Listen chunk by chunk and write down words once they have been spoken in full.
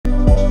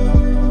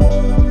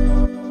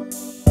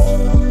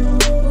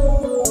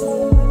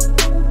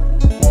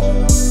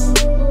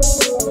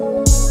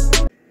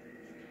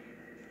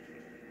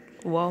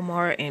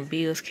Walmart and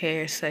Bill's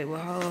CashSaver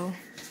haul.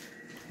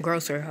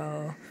 Grocery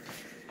haul.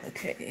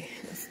 Okay,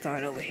 let's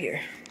start over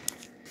here.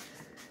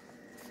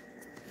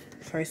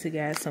 First, we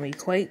got some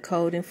Equate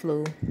Cold and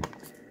Flu.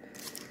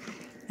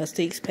 A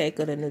 6-pack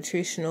of the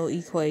nutritional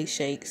Equate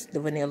shakes, the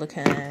vanilla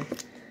kind.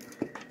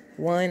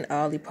 1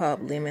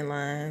 Olipop lemon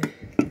lime.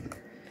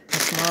 A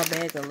small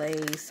bag of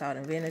Lay's salt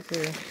and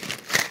vinegar.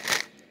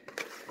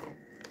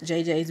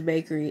 JJ's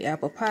Bakery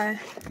apple pie.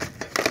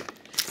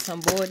 Some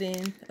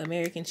Borden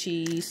American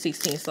cheese,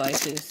 16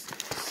 slices.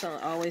 Some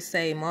Always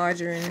Say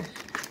margarine.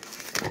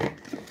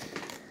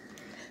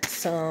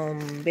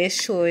 Some Best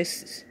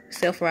Choice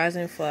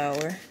self-rising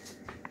flour.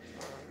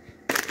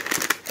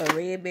 A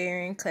Red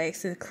Baron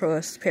classic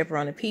crust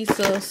pepperoni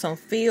pizza. Some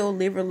Phil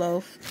liver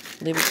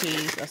loaf, liver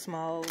cheese. A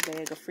small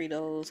bag of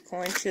Fritos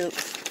corn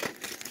chips.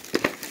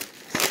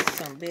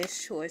 Some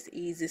Best Choice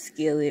easy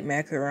skillet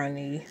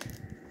macaroni,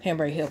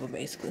 hamburger helper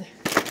basically.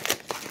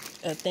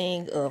 A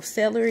thing of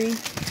celery.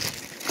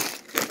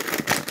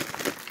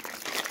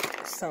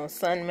 Some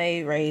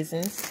sun-made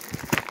raisins.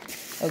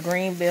 A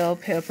green bell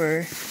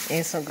pepper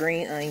and some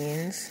green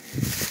onions.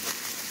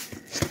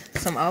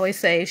 Some Always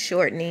Say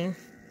shortening.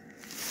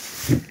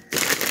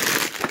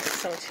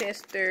 Some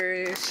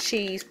Chester's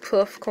cheese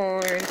puff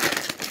corn.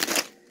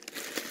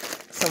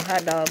 Some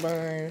hot dog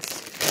buns.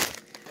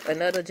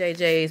 Another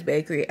JJ's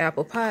Bakery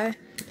apple pie.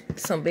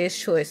 Some Best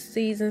Choice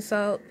seasoned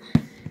salt.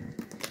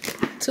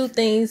 2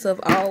 things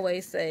of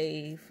Always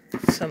Save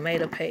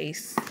tomato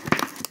paste.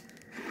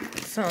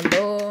 Some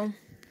Dole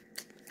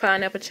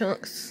pineapple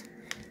chunks.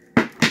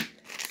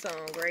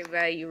 Some Great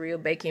Value real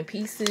bacon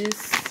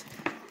pieces.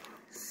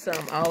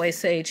 Some Always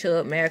Say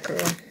chub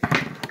mackerel.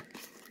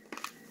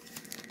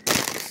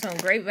 Some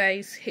Great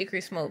Value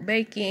hickory smoked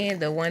bacon.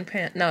 The 1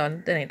 pound,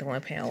 no, that ain't the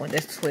 1 pound one.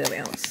 That's 12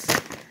 ounce.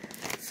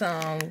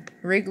 Some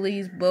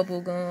Wrigley's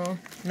bubble gum,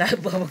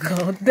 not bubble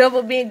gum,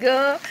 double mint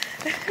gum.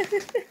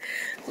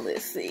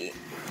 Let's see.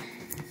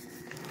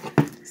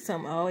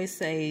 Some Always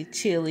Say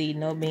chili,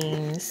 no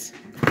beans.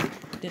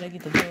 Did I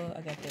get the bug?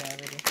 I got that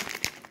already.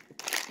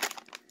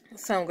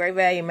 Some Great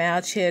Value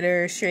mild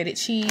cheddar shredded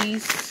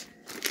cheese.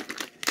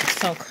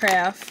 Some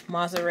Kraft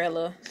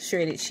mozzarella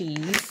shredded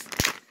cheese.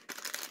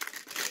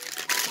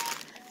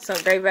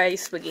 Some Great Value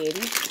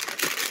spaghetti.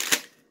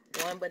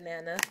 1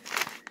 banana.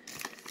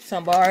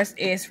 Some Bars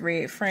S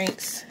Red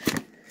Franks.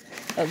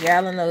 A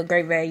gallon of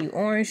Great Value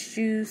orange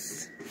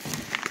juice.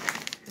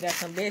 Got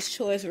some Best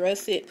Choice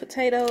russet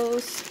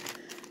potatoes.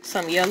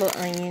 Some yellow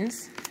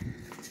onions.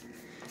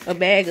 A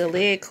bag of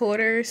leg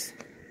quarters.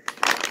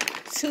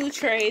 2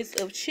 trays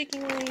of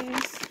chicken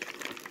wings.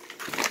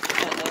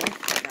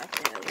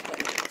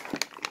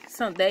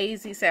 Some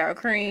Daisy sour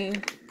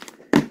cream.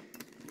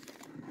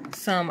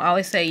 Some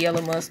Always Say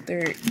yellow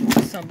mustard.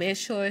 Some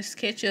Best Choice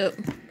ketchup.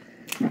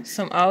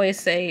 Some Always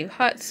Say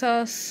hot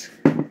sauce.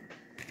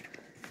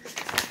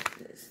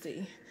 Let's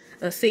see.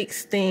 A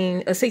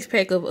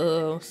 6-pack of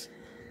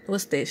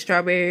what's that?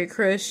 Strawberry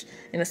Crush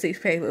and a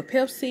 6-pack of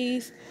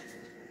Pepsi's.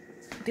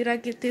 Did I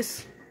get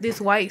this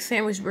white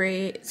sandwich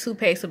bread? 2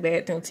 packs of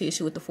bathroom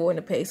tissue with the 4 in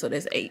the pack, so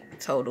that's 8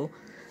 total.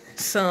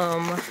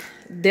 Some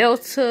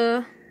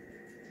Delta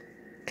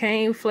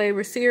cane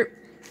flavor syrup.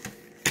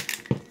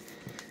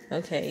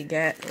 Okay,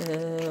 got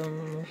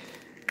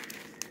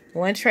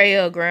 1 tray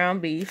of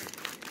ground beef.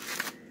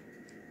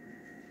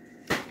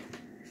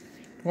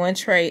 1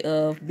 tray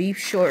of beef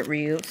short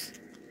ribs.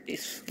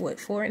 It's what,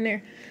 4 in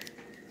there?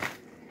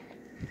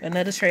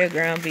 Another tray of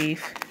ground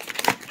beef.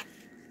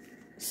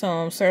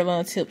 Some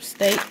sirloin tip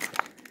steak.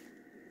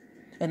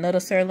 Another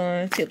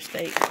sirloin tip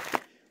steak.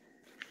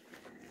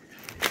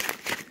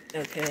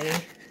 Okay.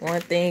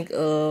 1 thing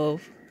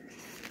of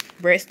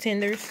breast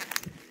tenders.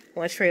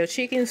 1 tray of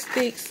chicken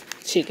sticks,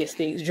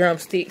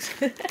 drumsticks.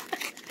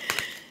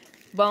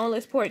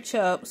 Boneless pork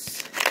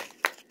chops.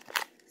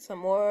 Some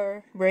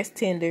more breast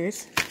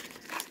tenders.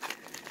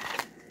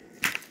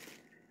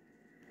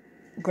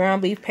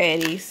 Ground beef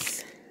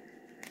patties.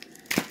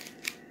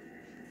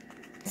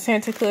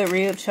 Santa cut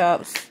rib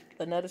chops.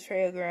 Another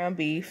tray of ground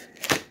beef.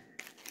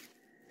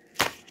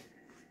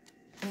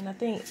 And I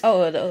think,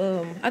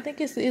 I think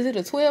is it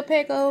a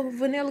 12-pack of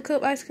vanilla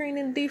cup ice cream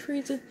in the deep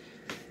freezer?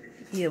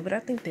 Yeah, but I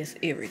think that's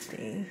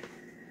everything.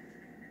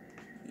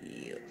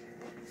 Yep.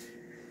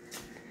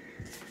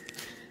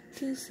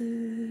 This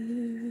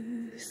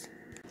is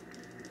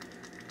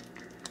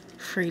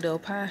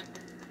Frito pie.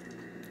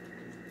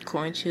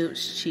 Corn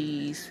chips,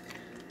 cheese,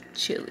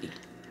 chili.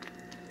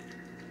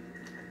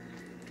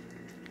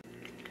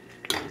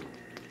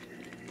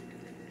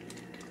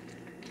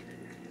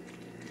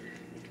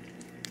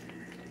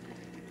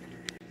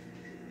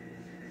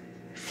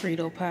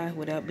 Frito pie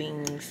without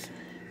beans.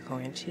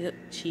 Corn chip,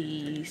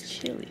 cheese,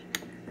 chili.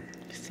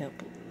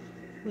 Simple.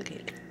 Look at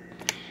it.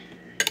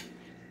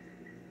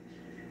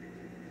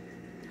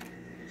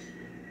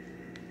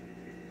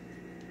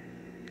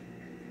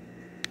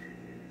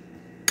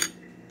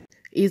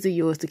 Is it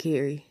yours to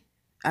carry?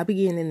 I be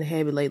getting in the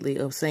habit lately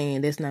of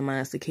saying that's not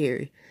mine to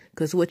carry.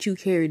 Because what you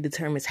carry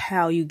determines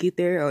how you get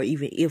there or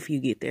even if you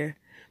get there.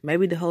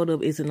 Maybe the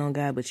holdup isn't on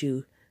God but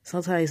you.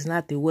 Sometimes it's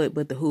not the what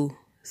but the who.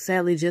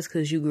 Sadly, just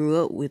because you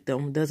grew up with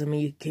them doesn't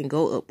mean you can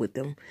go up with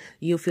them.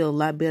 You'll feel a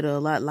lot better, a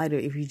lot lighter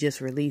if you just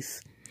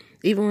release.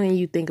 Even when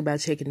you think about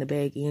checking the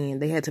bag in,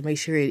 they had to make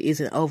sure it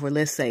isn't over,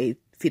 let's say,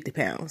 50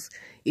 pounds.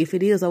 If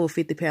it is over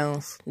 50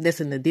 pounds, that's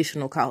an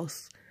additional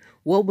cost.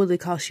 What will it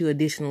cost you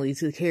additionally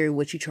to carry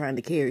what you're trying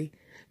to carry?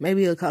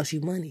 Maybe it'll cost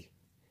you money.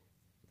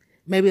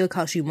 Maybe it'll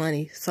cost you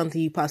money,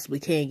 something you possibly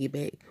can get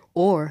back.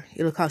 Or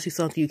it'll cost you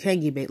something you can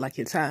get back, like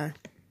your time.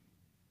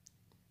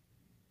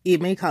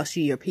 It may cost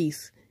you your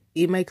peace.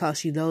 It may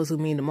cost you those who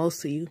mean the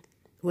most to you.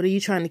 What are you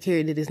trying to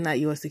carry that is not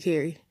yours to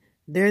carry?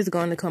 There's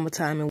going to come a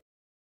time in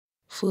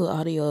full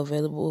audio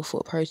available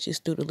for purchase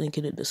through the link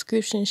in the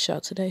description.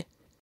 Shop today.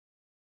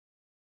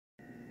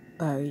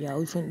 Alright, y'all,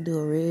 we finna do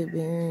a Red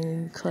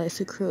Baron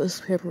classic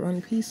crust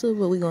pepperoni pizza,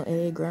 but we gonna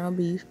add ground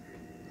beef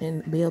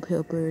and bell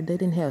pepper. They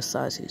didn't have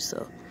sausage,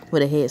 so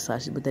well, they had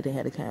sausage, but they didn't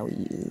have the kind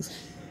we use.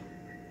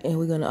 And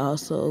we're gonna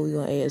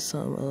add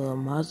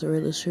some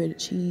mozzarella shredded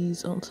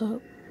cheese on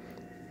top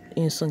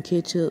and some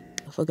ketchup.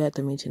 I forgot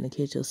to mention the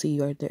ketchup. See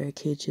right there,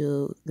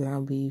 ketchup,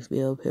 ground beef,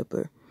 bell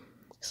pepper.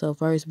 So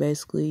first,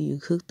 basically, you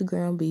cook the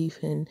ground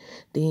beef, and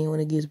then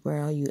when it gets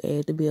brown, you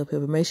add the bell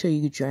pepper. Make sure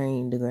you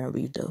drain the ground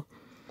beef though.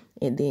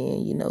 And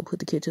then, put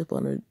the ketchup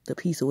on the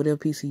pizza, whatever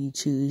pizza you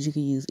choose. You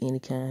can use any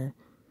kind.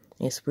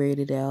 And spread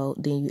it out.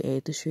 Then you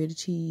add the shredded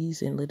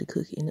cheese and let it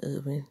cook in the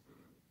oven.